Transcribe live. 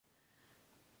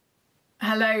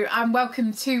Hello and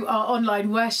welcome to our online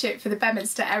worship for the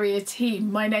Beaminster Area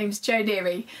Team. My name's Jo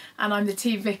Neary and I'm the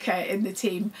team vicar in the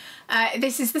team.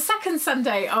 This is the second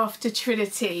Sunday after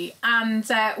Trinity, and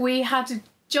we had a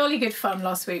jolly good fun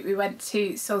last week. We went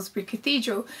to Salisbury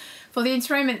Cathedral for the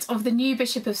enthronement of the new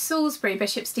Bishop of Salisbury,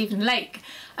 Bishop Stephen Lake,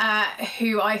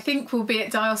 who I think will be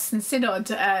at Diocesan Synod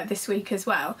this week as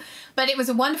well. But it was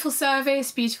a wonderful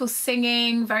service, beautiful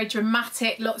singing, very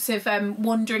dramatic, lots of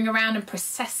wandering around and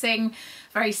processing,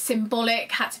 very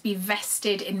symbolic, had to be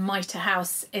vested in Mapperton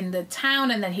House in the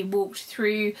town, and then he walked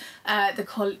through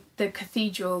the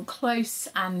cathedral close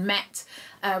and met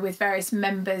with various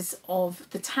members of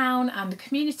the town and the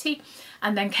community,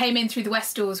 and then came in through the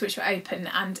west doors, which were open,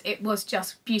 and it was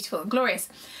just beautiful and glorious.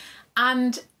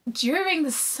 And during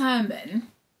the sermon,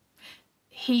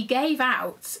 he gave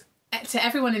out to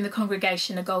everyone in the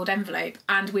congregation a gold envelope,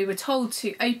 and we were told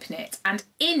to open it, and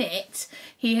in it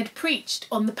he had preached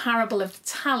on the parable of the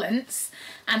talents,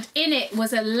 and in it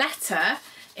was a letter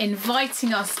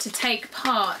inviting us to take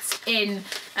part in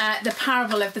the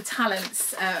parable of the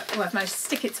talents. Well, I've managed to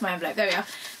stick it to my envelope, there we are.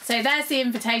 So there's the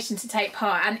invitation to take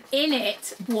part, and in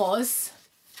it was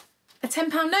a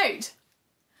 £10 note.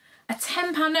 A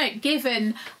 £10 note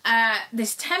given.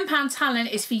 This £10 talent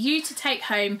is for you to take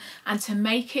home and to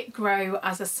make it grow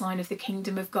as a sign of the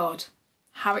kingdom of God.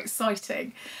 How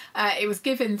exciting. It was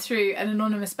given through an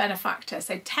anonymous benefactor.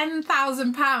 So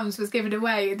 £10,000 was given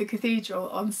away in the cathedral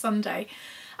on Sunday.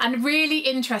 And really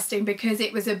interesting because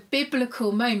it was a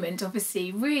biblical moment,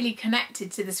 obviously really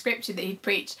connected to the scripture that he'd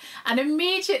preached. And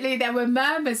immediately there were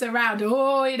murmurs around,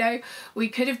 oh, you know, we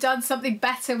could have done something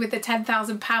better with the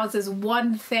 £10,000 as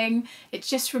one thing. It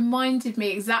just reminded me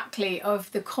exactly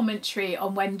of the commentary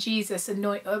on when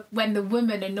when the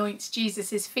woman anoints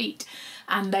Jesus's feet,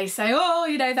 and they say, oh,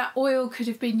 you know, that oil could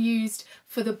have been used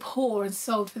for the poor and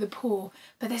sold for the poor.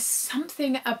 But there's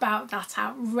something about that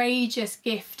outrageous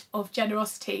gift of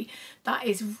generosity that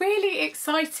is really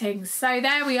exciting. So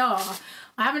there we are.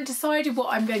 I haven't decided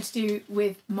what I'm going to do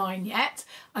with mine yet.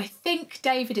 I think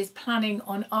David is planning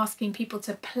on asking people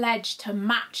to pledge to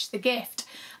match the gift,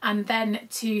 and then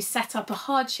to set up a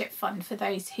hardship fund for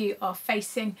those who are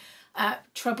facing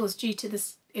troubles due to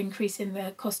this increase in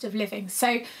the cost of living.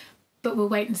 So, but we'll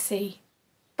wait and see.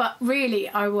 But really,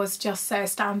 I was just so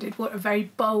astounded. What a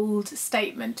very bold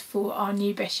statement for our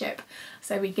new bishop.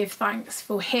 So we give thanks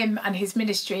for him and his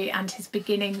ministry and his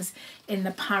beginnings in the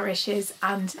parishes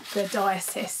and the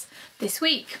diocese this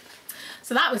week.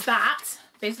 So that was that.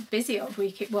 Busy old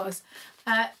week it was.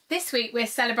 This week we're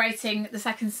celebrating the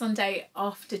second Sunday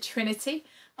after Trinity.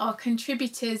 Our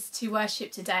contributors to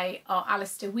worship today are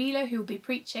Alistair Wheeler, who will be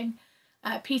preaching.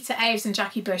 Peter Aves and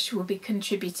Jackie Bush will be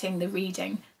contributing the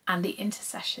reading and the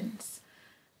intercessions.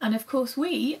 And of course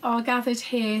we are gathered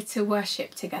here to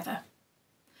worship together.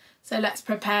 So let's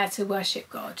prepare to worship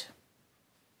God.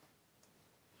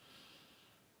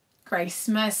 Grace,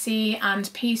 mercy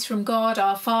and peace from God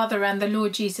our Father and the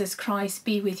Lord Jesus Christ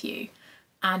be with you,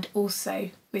 and also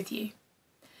with you.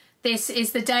 This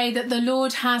is the day that the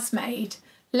Lord has made.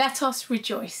 Let us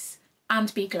rejoice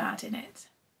and be glad in it.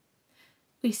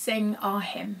 We sing our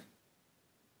hymn.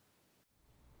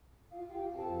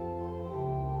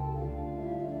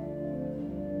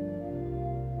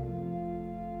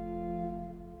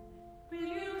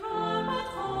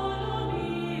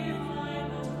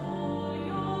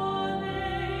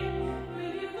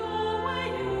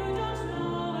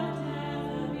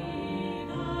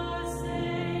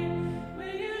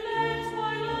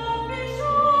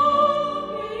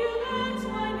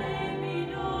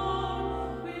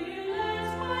 Will you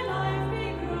let my life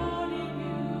be grown?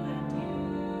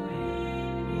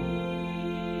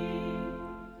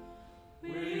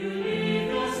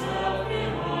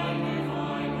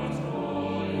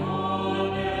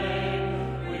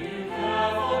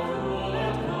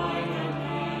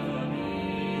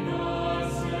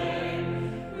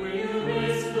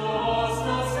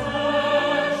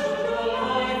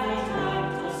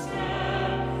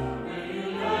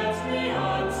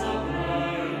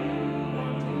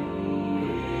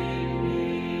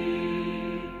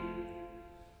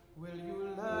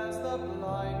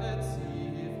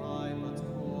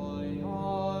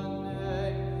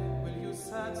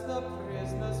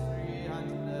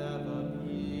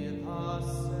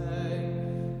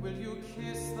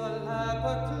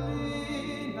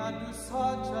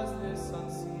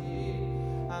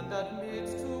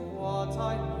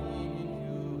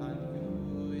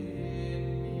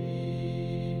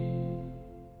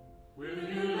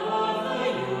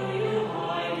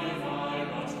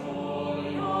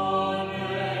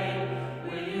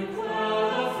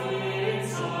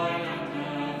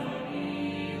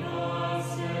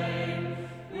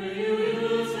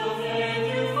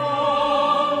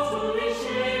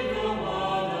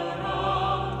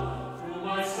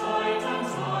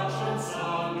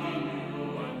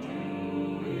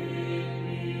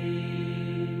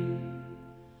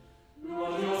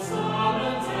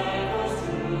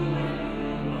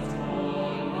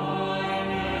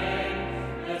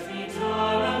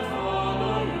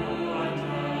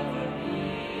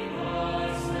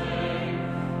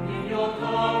 We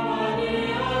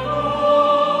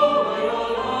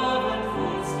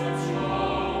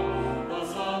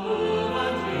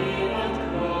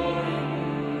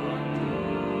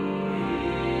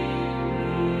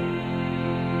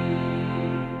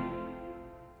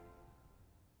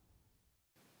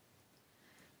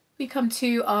come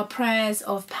to our prayers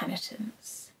of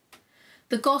penitence.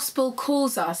 The gospel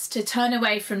calls us to turn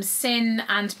away from sin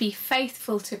and be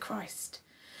faithful to Christ.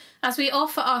 As we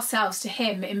offer ourselves to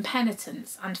him in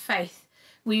penitence and faith,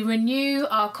 we renew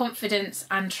our confidence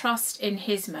and trust in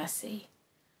his mercy.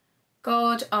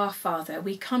 God our Father,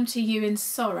 we come to you in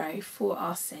sorrow for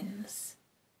our sins.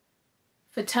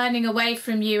 For turning away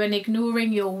from you and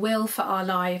ignoring your will for our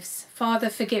lives,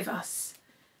 Father, forgive us,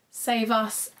 save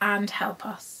us and help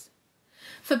us.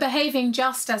 For behaving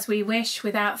just as we wish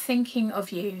without thinking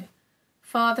of you,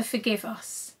 Father, forgive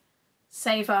us,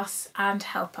 save us and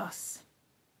help us.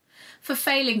 For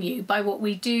failing you by what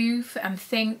we do and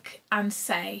think and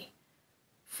say,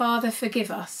 Father, forgive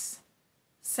us,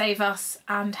 save us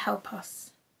and help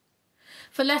us.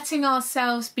 For letting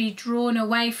ourselves be drawn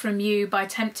away from you by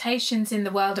temptations in the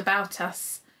world about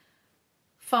us,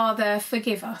 Father,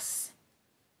 forgive us,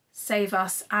 save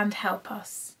us and help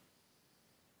us.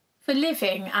 For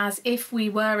living as if we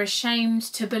were ashamed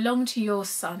to belong to your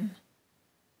Son,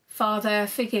 Father,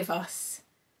 forgive us,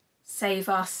 save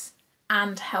us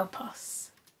and help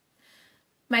us.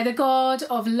 May the God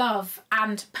of love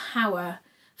and power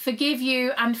forgive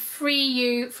you and free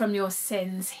you from your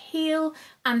sins, heal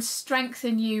and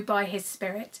strengthen you by his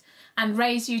Spirit, and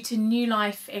raise you to new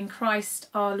life in Christ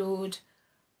our Lord.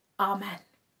 Amen.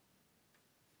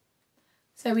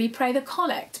 So we pray the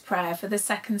collect prayer for the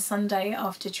second Sunday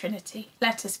after Trinity.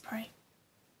 Let us pray.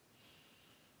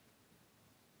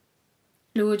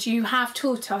 Lord, you have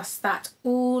taught us that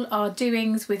all our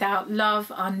doings without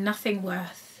love are nothing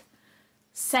worth.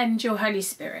 Send your Holy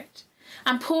Spirit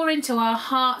and pour into our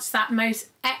hearts that most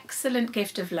excellent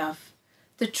gift of love,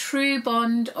 the true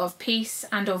bond of peace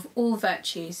and of all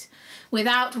virtues,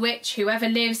 without which whoever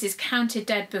lives is counted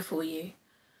dead before you.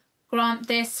 Grant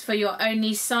this for your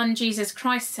only Son, Jesus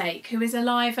Christ's sake, who is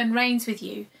alive and reigns with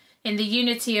you in the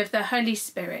unity of the Holy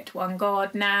Spirit, one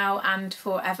God, now and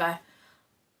forever.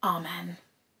 Amen.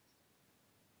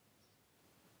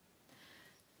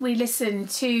 We listen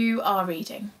to our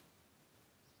reading.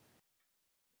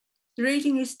 The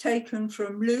reading is taken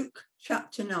from Luke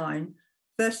chapter 9,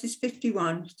 verses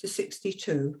 51 to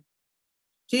 62.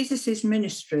 Jesus'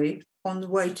 ministry on the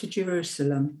way to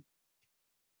Jerusalem.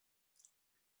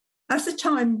 As the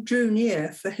time drew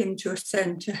near for him to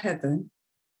ascend to heaven,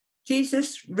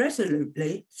 Jesus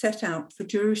resolutely set out for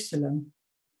Jerusalem.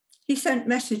 He sent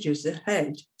messengers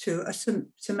ahead to a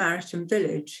Samaritan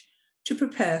village to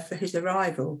prepare for his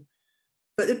arrival.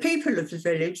 But the people of the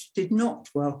village did not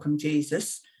welcome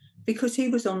Jesus because he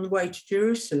was on the way to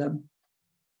Jerusalem.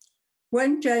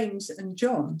 When James and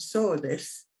John saw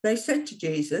this, they said to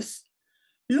Jesus,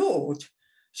 "Lord,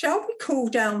 shall we call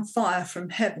down fire from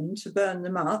heaven to burn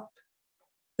them up?"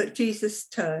 But Jesus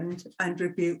turned and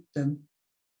rebuked them.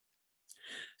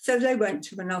 So they went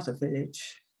to another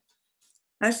village.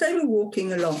 As they were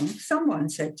walking along, someone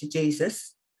said to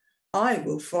Jesus, "I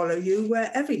will follow you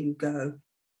wherever you go."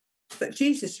 But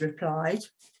Jesus replied,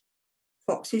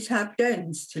 "Foxes have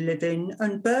dens to live in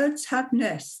and birds have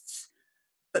nests,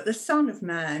 but the Son of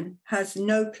Man has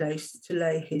no place to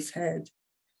lay his head."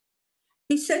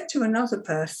 He said to another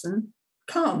person,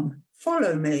 "Come,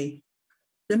 follow me."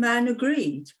 The man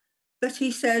agreed, but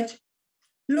he said,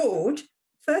 "Lord,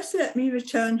 first let me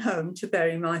return home to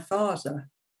bury my father."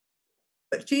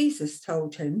 But Jesus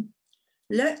told him,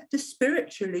 "Let the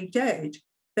spiritually dead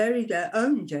bury their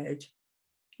own dead.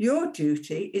 Your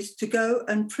duty is to go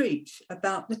and preach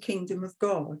about the kingdom of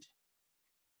God."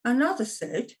 Another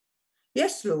said,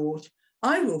 "Yes, Lord,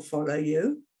 I will follow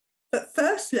you, but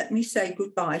first let me say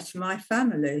goodbye to my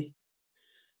family."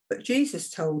 But Jesus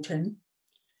told him,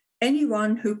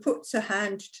 "Anyone who puts a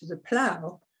hand to the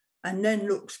plough and then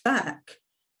looks back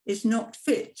is not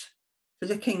fit for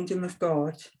the kingdom of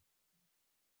God."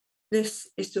 This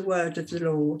is the word of the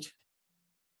Lord.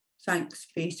 Thanks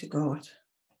be to God.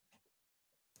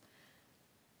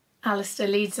 Alistair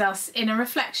leads us in a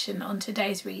reflection on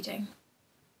today's reading.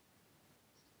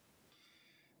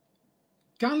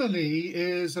 Galilee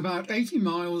is about 80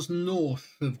 miles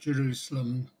north of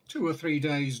Jerusalem, 2 or 3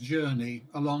 days' journey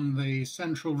along the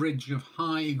central ridge of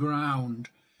high ground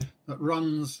that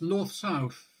runs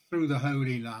north-south through the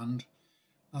Holy Land,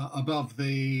 above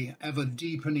the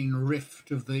ever-deepening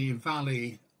rift of the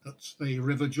valley that the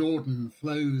River Jordan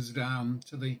flows down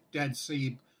to the Dead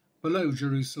Sea below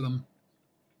Jerusalem.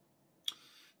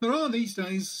 There are these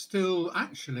days still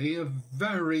actually a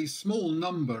very small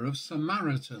number of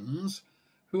Samaritans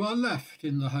who are left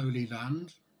in the Holy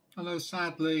Land, although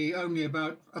sadly only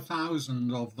about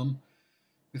 1,000 of them,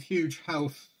 with huge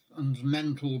health and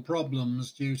mental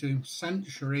problems due to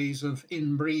centuries of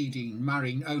inbreeding,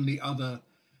 marrying only other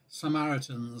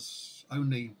Samaritans,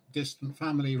 only distant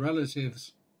family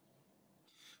relatives.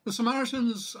 The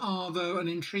Samaritans are, though, an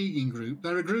intriguing group.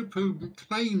 They're a group who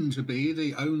claim to be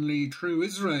the only true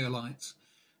Israelites,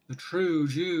 the true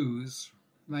Jews.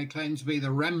 They claim to be the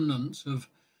remnant of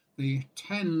the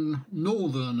 10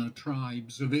 northern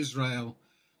tribes of Israel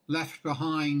left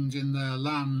behind in their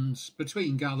lands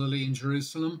between Galilee and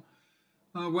Jerusalem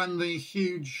when the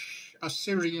huge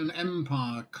Assyrian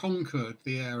Empire conquered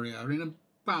the area in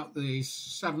about the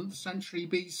 7th century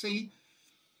BC.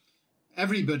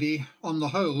 Everybody, on the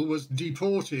whole, was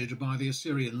deported by the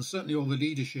Assyrians, certainly all the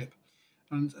leadership,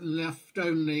 and left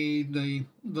only the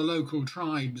local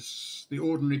tribes, the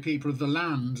ordinary people of the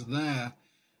land there,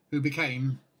 who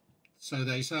became, so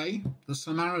they say, the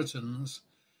Samaritans.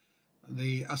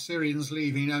 The Assyrians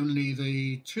leaving only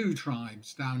the 2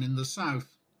 tribes down in the south,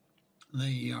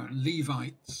 the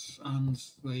Levites and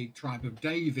the tribe of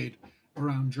David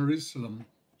around Jerusalem.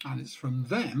 And it's from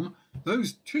them,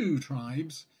 those 2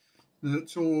 tribes,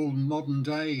 that all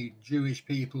modern-day Jewish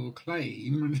people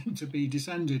claim to be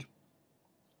descended.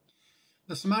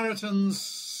 The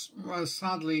Samaritans were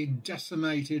sadly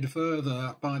decimated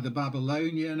further by the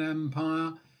Babylonian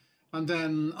Empire, and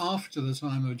then after the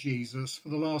time of Jesus, for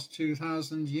the last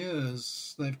 2,000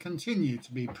 years, they've continued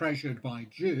to be pressured by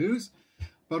Jews,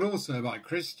 but also by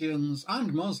Christians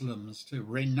and Muslims to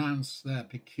renounce their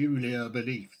peculiar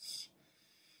beliefs.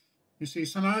 You see,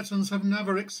 Samaritans have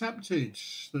never accepted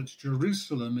that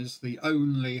Jerusalem is the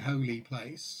only holy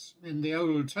place. In the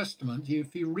Old Testament,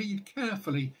 if you read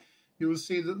carefully, you will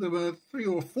see that there were 3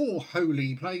 or 4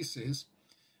 holy places,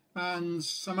 and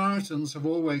Samaritans have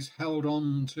always held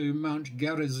on to Mount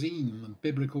Gerizim, a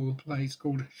biblical place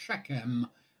called Shechem,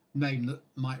 name that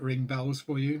might ring bells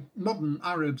for you. Modern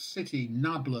Arab city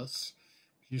Nablus,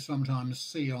 which you sometimes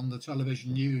see on the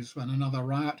television news when another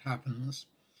riot happens.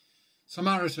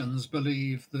 Samaritans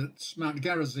believe that Mount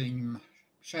Gerizim,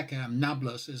 Shechem,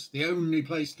 Nablus is the only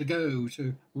place to go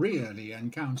to really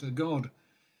encounter God.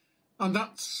 And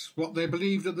that's what they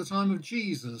believed at the time of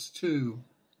Jesus too.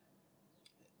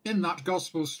 In that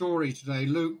gospel story today,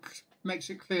 Luke makes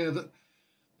it clear that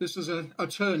this is a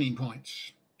turning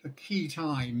point, a key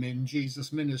time in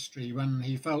Jesus' ministry when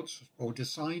he felt or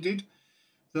decided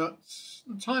that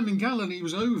the time in Galilee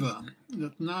was over,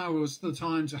 that now was the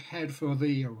time to head for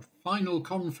the final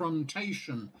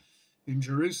confrontation in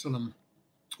Jerusalem.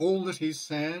 All that he's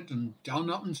said and done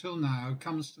up until now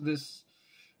comes to this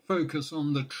focus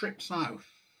on the trip south.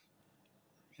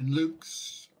 In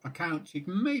Luke's account, you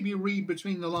can maybe read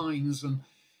between the lines and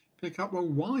pick up a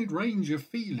wide range of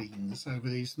feelings over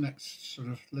these next sort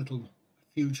of little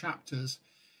few chapters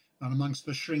and amongst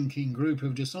the shrinking group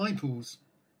of disciples.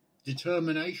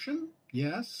 Determination,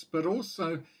 yes, but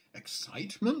also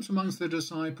excitement amongst the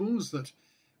disciples that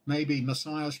maybe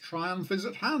Messiah's triumph is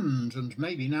at hand, and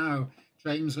maybe now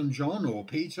James and John or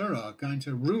Peter are going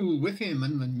to rule with him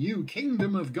in the new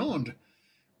kingdom of God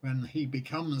when he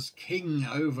becomes king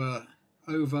over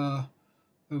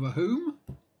whom?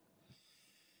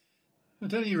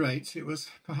 At any rate, it was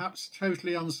perhaps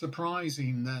totally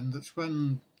unsurprising then that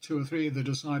when 2 or 3 of the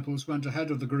disciples went ahead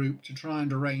of the group to try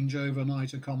and arrange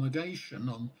overnight accommodation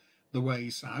on the way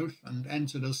south and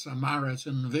entered a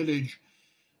Samaritan village,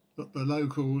 that the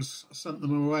locals sent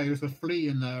them away with a flea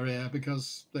in their ear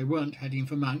because they weren't heading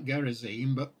for Mount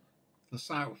Gerizim, but for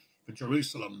south, for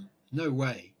Jerusalem. No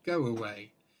way, go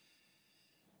away.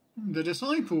 The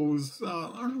disciples'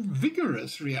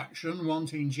 vigorous reaction,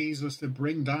 wanting Jesus to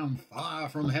bring down fire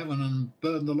from heaven and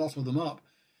burn the lot of them up,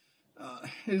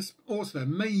 is also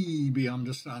maybe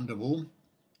understandable.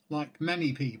 Like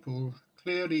many people,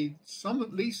 clearly some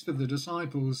at least of the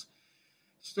disciples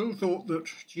still thought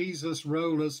that Jesus'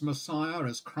 role as Messiah,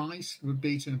 as Christ, would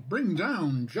be to bring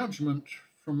down judgment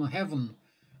from heaven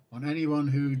on anyone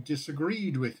who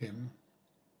disagreed with him.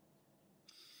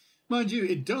 Mind you,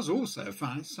 it does also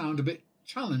sound a bit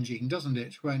challenging, doesn't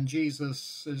it, when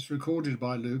Jesus is recorded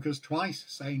by Luke as twice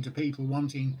saying to people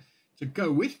wanting to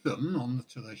go with them on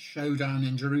to the showdown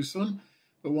in Jerusalem,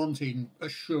 but wanting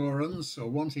assurance or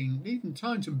wanting even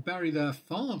time to bury their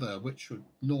father, which would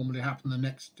normally happen the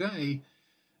next day,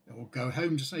 or go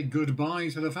home to say goodbye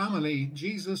to the family.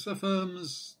 Jesus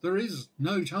affirms there is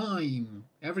no time.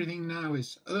 Everything now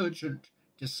is urgent,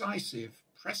 decisive,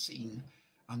 pressing,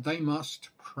 and they must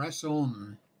press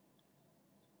on.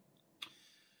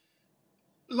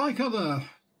 Like other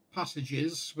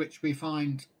passages which we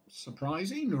find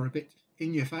surprising or a bit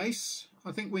in your face,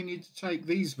 I think we need to take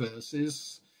these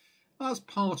verses as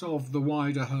part of the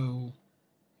wider whole.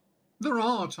 There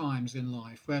are times in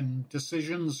life when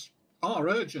decisions are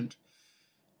urgent,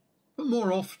 but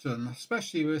more often,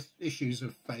 especially with issues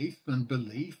of faith and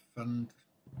belief and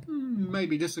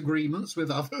maybe disagreements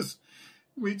with others,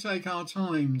 we take our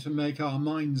time to make our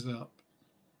minds up.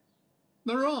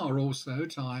 There are also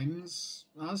times,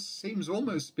 as seems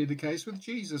almost to be the case with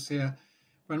Jesus here,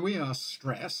 when we are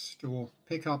stressed or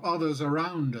pick up others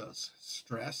around us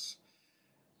stress,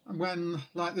 and when,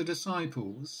 like the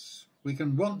disciples, we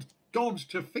can want God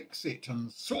to fix it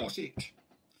and sort it.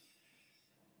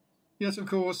 Yet, of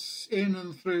course, in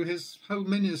and through his whole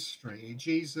ministry,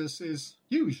 Jesus is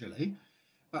usually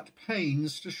at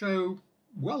pains to show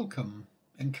welcome,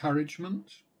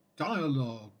 encouragement,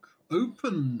 dialogue,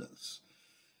 openness,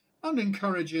 and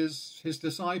encourages his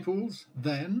disciples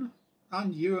then,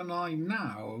 and you and I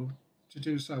now, to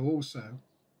do so also.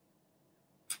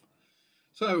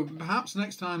 So perhaps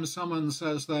next time someone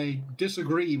says they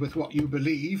disagree with what you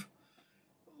believe,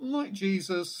 like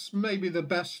Jesus, maybe the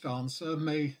best answer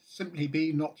may simply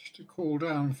be not to call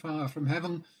down fire from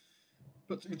heaven,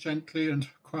 but to gently and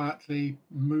quietly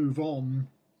move on.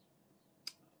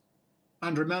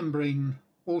 And remembering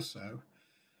also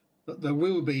that there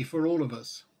will be, for all of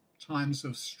us, times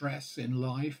of stress in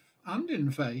life and in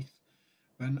faith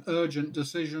when urgent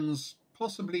decisions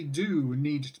possibly do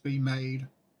need to be made,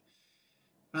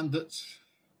 and that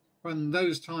when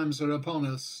those times are upon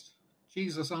us,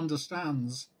 Jesus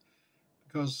understands,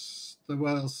 because there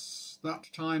was that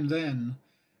time then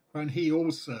when he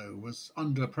also was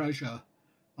under pressure,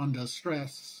 under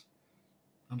stress,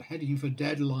 and heading for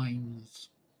deadlines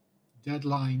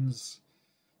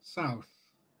south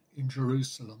in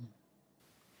Jerusalem.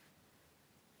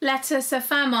 Let us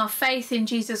affirm our faith in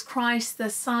Jesus Christ,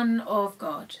 the Son of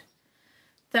God.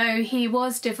 Though he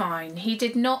was divine, he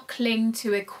did not cling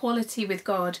to equality with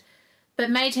God, but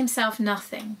made himself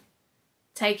nothing.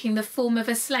 Taking the form of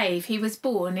a slave, he was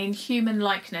born in human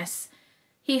likeness.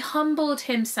 He humbled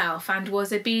himself and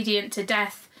was obedient to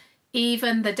death,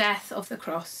 even the death of the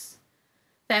cross.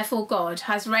 Therefore God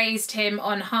has raised him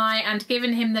on high and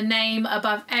given him the name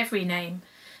above every name,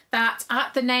 that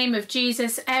at the name of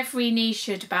Jesus every knee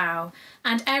should bow,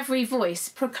 and every voice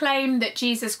proclaim that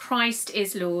Jesus Christ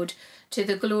is Lord, to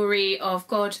the glory of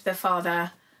God the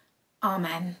Father.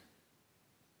 Amen.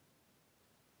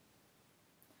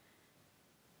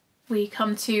 We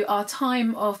come to our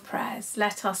time of prayers.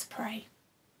 Let us pray.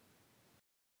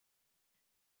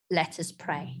 Let us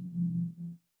pray.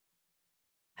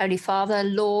 Holy Father,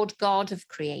 Lord God of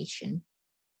creation,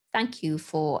 thank you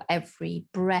for every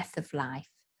breath of life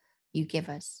you give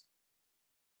us.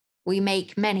 We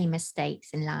make many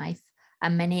mistakes in life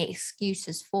and many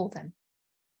excuses for them,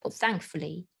 but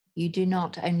thankfully you do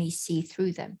not only see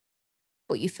through them,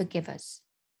 but you forgive us.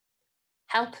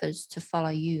 Help us to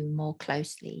follow you more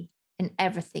closely in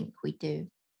everything we do.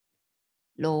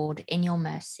 Lord, in your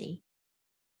mercy,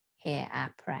 hear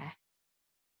our prayer.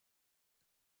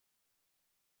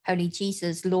 Holy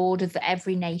Jesus, Lord of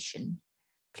every nation,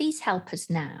 please help us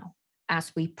now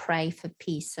as we pray for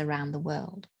peace around the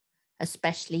world,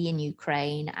 especially in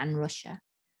Ukraine and Russia,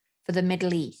 for the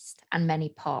Middle East and many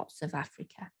parts of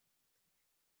Africa.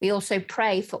 We also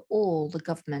pray for all the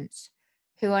governments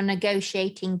who are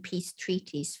negotiating peace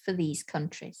treaties for these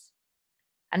countries,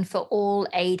 and for all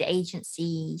aid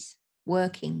agencies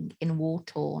working in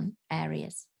war-torn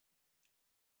areas,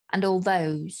 and all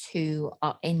those who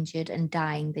are injured and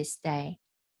dying this day.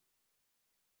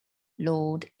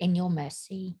 Lord, in your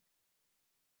mercy,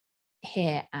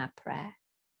 hear our prayer.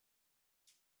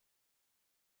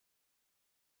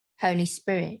 Holy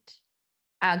Spirit,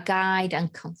 our guide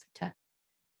and comforter,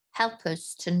 help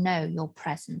us to know your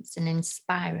presence and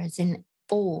inspire us in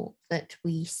all that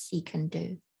we seek and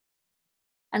do,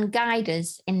 and guide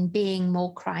us in being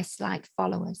more Christ-like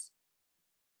followers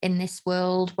in this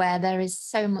world where there is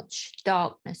so much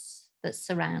darkness that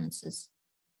surrounds us.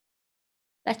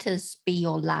 Let us be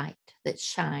your light that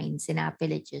shines in our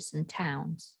villages and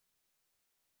towns.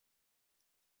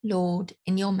 Lord,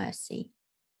 in your mercy,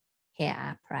 hear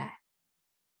our prayer.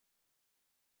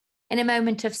 In a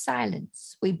moment of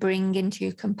silence, we bring into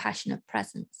your compassionate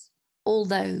presence all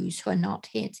those who are not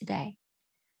here today,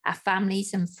 our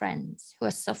families and friends who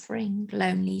are suffering,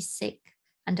 lonely, sick,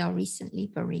 and are recently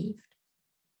bereaved.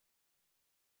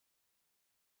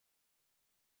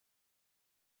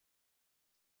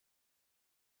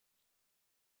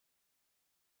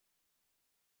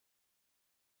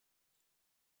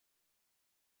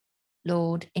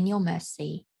 Lord, in your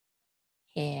mercy,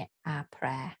 hear our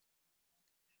prayer.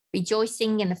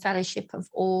 Rejoicing in the fellowship of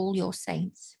all your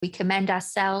saints, we commend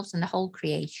ourselves and the whole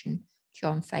creation to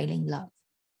your unfailing love.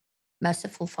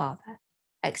 Merciful Father,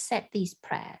 accept these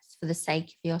prayers for the sake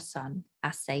of your Son,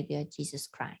 our Saviour, Jesus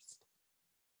Christ.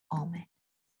 Amen.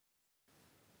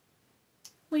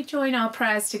 We join our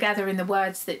prayers together in the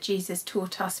words that Jesus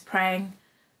taught us, praying,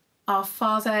 Our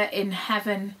Father in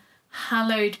heaven,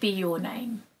 hallowed be your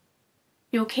name.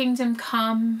 Your kingdom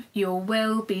come, your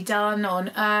will be done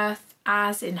on earth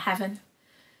as in heaven.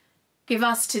 Give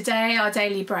us today our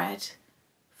daily bread.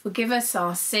 Forgive us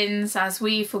our sins as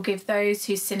we forgive those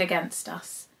who sin against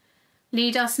us.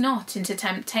 Lead us not into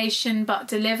temptation, but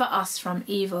deliver us from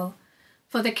evil.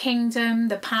 For the kingdom,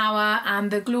 the power,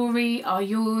 and the glory are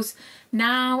yours,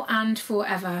 now and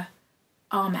forever.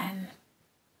 Amen.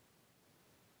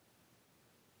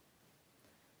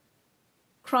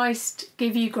 Christ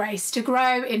give you grace to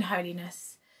grow in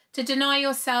holiness, to deny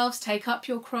yourselves, take up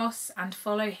your cross, and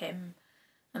follow him.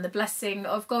 And the blessing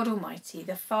of God Almighty,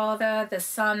 the Father, the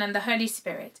Son, and the Holy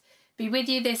Spirit be with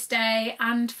you this day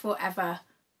and forever.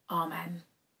 Amen.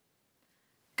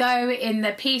 Go in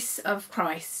the peace of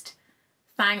Christ.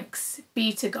 Thanks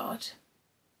be to God.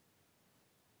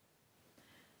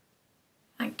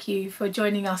 Thank you for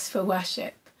joining us for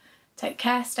worship. Take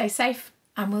care, stay safe,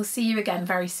 and we'll see you again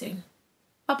very soon.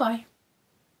 Bye-bye.